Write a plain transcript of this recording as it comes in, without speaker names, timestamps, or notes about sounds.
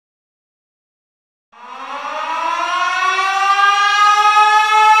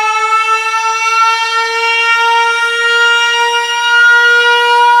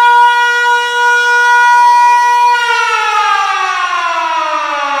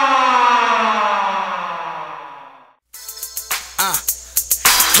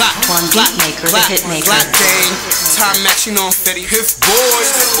beat maker, the hit maker. Glock gang, time Maxx, you know I'm Fetty. Piff, Boyz,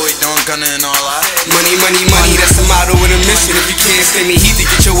 boy doing Gunna and all that. Money, money, money, that's the motto with a mission. If you can't stand the heat, to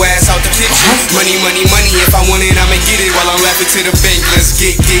get your ass out the kitchen. Money, money, money, if I want it, I'ma get it. While I'm laughing to the bank, let's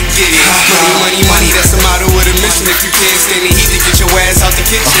get it. Money, money, money, that's the motto with a mission. If you can't stand the heat, to get your ass out the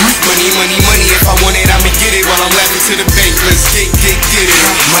kitchen. Money, money, money, if I want it, I'ma get it. While I'm laughing to the bank, let's get it.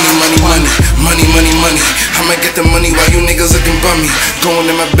 Money, money, money, money, money, money. I'ma get the money while you niggas looking bummy. Going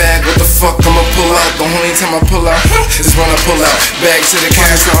in my bag, what the fuck I'ma pull out? The only time I pull out is when I pull out. Bag to the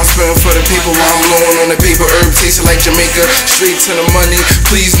cash, now I'm spending for the people while I'm blowing on the paper. Herb tasting like Jamaica, straight to the money,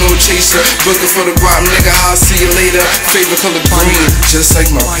 please no chaser. Booking for the guap, nigga, I'll see you later. Favorite color green, just like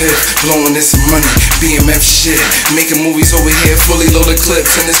my Piff. Blowing this money, BMF shit. Making movies over here, fully loaded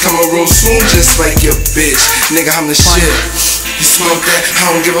clips, and it's coming real soon, just like your bitch. Nigga, I'm the shit. You smoke that? I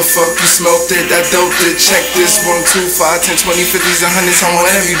don't give a fuck, you smoked it, I dope it. Check this, 1, 2, 5, 10, 20, 50s, and 100s. I want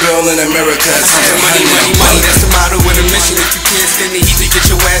every girl in America. I said money, money, money, that's the motto with a mission. If you can't stand the heat, to get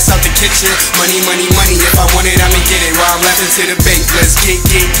your ass out the kitchen. Money, money, money, if I want it, I'ma get it. While I'm laughing to the bank, let's get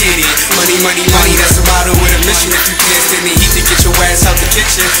it. Money, money, money, that's the motto with a mission. If you can't stand the heat, to get your ass out the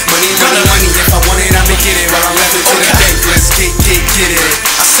kitchen. Money, money, money, if I want it, I'ma get it. While I'm laughing to the bank, let's get it.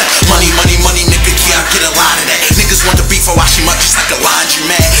 I said money, money, money, nigga, yeah, I get a lot of that. Niggas want the beef, I wash him up just like a laundry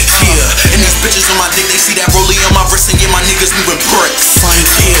mat. Yeah, and these bitches on my dick, they see that rollie on my wrist and yeah, my niggas moving bricks.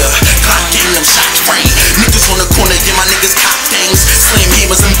 Yeah, Glock gang, them shots rain. Niggas on the corner, yeah, my niggas cop things. Slam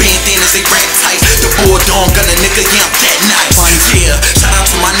hammers and bandanas, they rap tight. The boy don't Gunna, nigga, yeah, I'm that nice. Yeah, shout out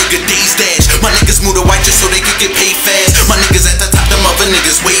to my nigga Days Dash. My niggas move the white just so they can get paid fast. My niggas at the top, them other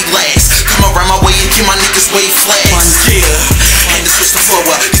niggas way last. Come around my way and get my niggas way flags. Yeah, had to switch the flow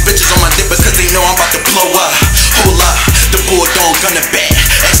up. These bitches on my dick because they know I'm about to blow up. Hold up, the boy don't Gunna back.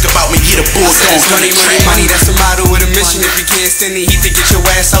 Ask about me, yeah, the boy don't Gunna track. Money, that's the motto with a mission. If you can't stand the heat, to get your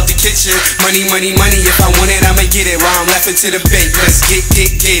ass out the kitchen. Money, money, money, if I want it, I'ma get it. While I'm laughing to the bank, let's get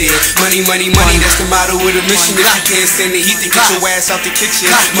it. Money, money, money, that's the motto with a mission. If you can't stand the heat, to get your ass out the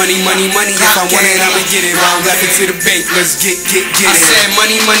kitchen. Money, money, money, if I want it, I'ma get it. While I'm laughing to the bank, let's get it. I said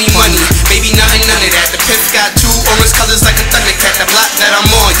money, money, money, baby, nothing, none of that. The Piff got 2 orange colors like a thundercat. The block that I'm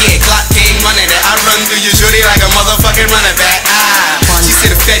on, yeah, Glock gang running that. I run through your shorty like a motherfucking running back. She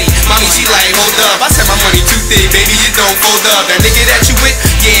said a Fetty, mommy, she like, hold up. I said my money too thick, baby, you don't fold up. That nigga that you with,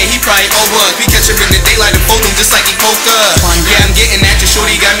 yeah, he probably over. We catch him in the daylight and fold him just like he poker. Yeah, I'm getting at your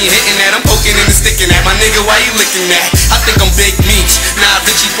shorty, got me hitting that. I'm poking and sticking at my nigga, why you licking that? I think I'm Big Meech, nah,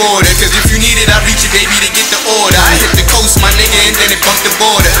 Richie Porter. Cause if you need it, I'll reach it, baby, to get the order. I hit the coast, my nigga, and then it bumped the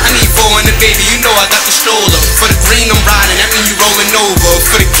border. I need 400, baby, you know I got the stroller. For the green, I'm riding, that mean you rolling over.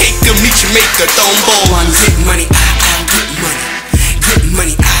 For the cake, to meet your maker, throwing balls. Get money, get money. Get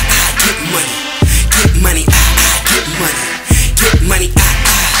money, get money. Get money, get money. Get money,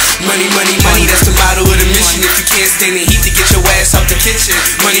 money, money, money, that's the motto of the mission. If you can't stand the heat, to get your ass out the kitchen.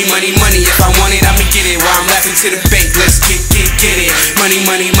 Money, money, money, if I want it, I'ma get it. While I'm laughing to the bank, let's get it. Money,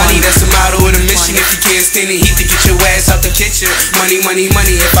 money, money, that's the motto of the mission. If you can't stand the heat, to get your ass out the kitchen. Money, money,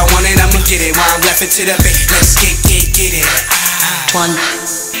 money, if I want it, I'ma get it. While I'm laughing to the bank, let's get it. One.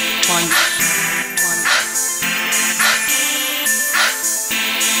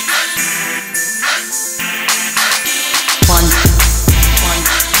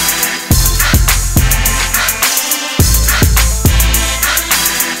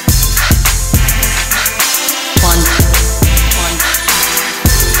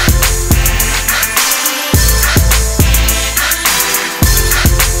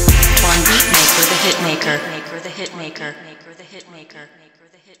 Beat maker, the hit maker, the hit maker.